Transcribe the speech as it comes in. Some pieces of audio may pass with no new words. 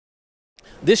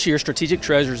This year, Strategic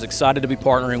Treasury is excited to be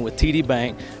partnering with TD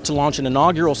Bank to launch an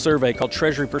inaugural survey called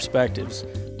Treasury Perspectives.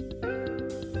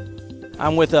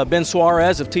 I'm with Ben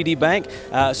Suarez of TD Bank.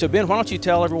 So Ben, why don't you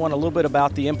tell everyone a little bit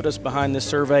about the impetus behind this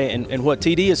survey and what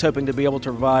TD is hoping to be able to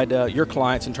provide your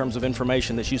clients in terms of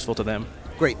information that's useful to them.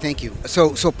 Great, thank you.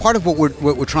 So part of what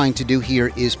we're trying to do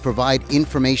here is provide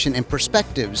information and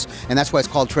perspectives, and that's why it's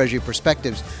called Treasury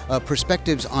Perspectives.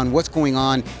 Perspectives on what's going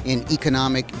on in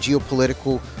economic,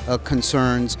 geopolitical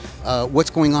concerns, what's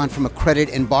going on from a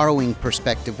credit and borrowing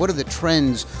perspective, what are the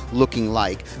trends looking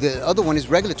like. The other one is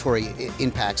regulatory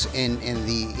impacts and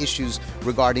the issues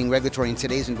regarding regulatory in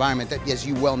today's environment. That, as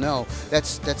you well know,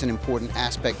 that's an important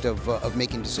aspect of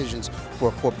making decisions for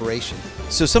a corporation.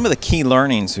 So some of the key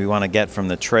learnings we want to get from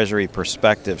the Treasury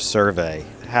Perspective survey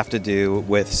have to do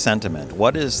with sentiment.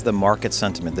 What is the market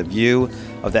sentiment, the view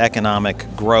of the economic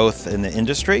growth in the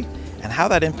industry, and how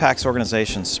that impacts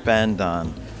organizations' spend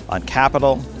on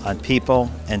capital, on people,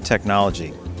 and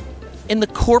technology? In the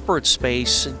corporate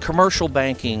space, in commercial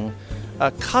banking,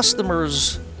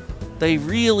 customers, they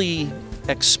really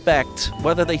expect,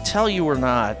 whether they tell you or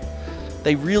not,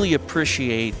 they really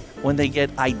appreciate when they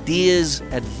get ideas,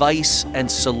 advice,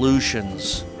 and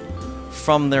solutions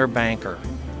from their banker.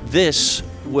 This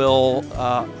will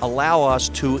allow us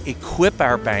to equip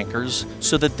our bankers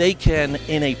so that they can,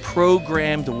 in a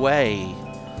programmed way,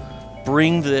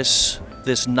 bring this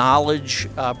knowledge,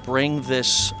 bring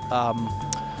this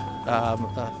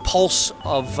pulse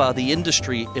of the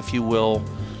industry, if you will,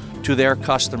 to their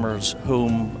customers,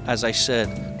 whom, as I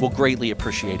said, will greatly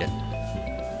appreciate it.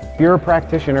 If you're a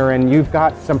practitioner and you've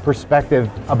got some perspective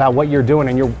about what you're doing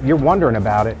and you're wondering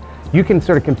about it, you can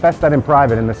sort of confess that in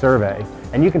private in the survey,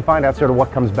 and you can find out sort of what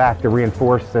comes back to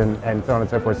reinforce and so on and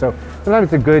so forth. So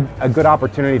sometimes it's a good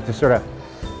opportunity to sort of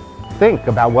think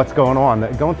about what's going on.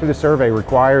 Going through the survey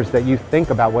requires that you think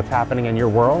about what's happening in your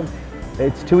world.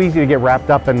 It's too easy to get wrapped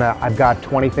up in the, I've got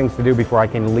 20 things to do before I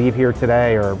can leave here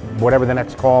today, or whatever the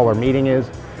next call or meeting is.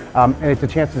 And it's a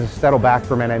chance to settle back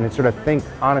for a minute and sort of think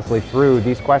honestly through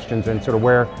these questions and sort of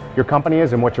where your company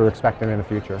is and what you're expecting in the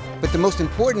future. But the most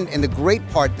important and the great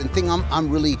part, the thing I'm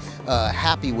really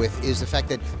happy with, is the fact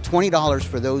that $20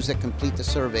 for those that complete the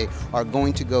survey are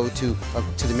going to go to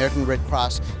the American Red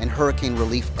Cross and hurricane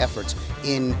relief efforts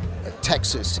in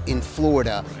Texas, in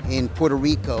Florida, in Puerto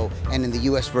Rico, and in the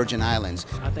U.S. Virgin Islands.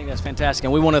 I think that's fantastic,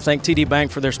 and we want to thank TD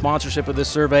Bank for their sponsorship of this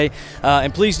survey.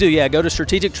 And please do, go to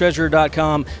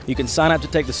strategictreasurer.com. You can sign up to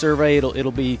take the survey.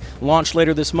 It'll be launched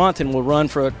later this month and will run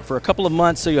for a couple of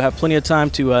months, so you'll have plenty of time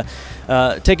to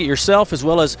take it yourself, as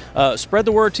well as spread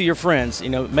the word to your friends. You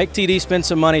know, make TD spend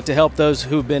some money to help those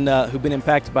who've been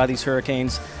impacted by these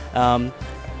hurricanes.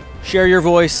 Share your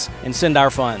voice and send our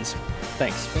funds.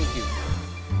 Thanks. Thank you.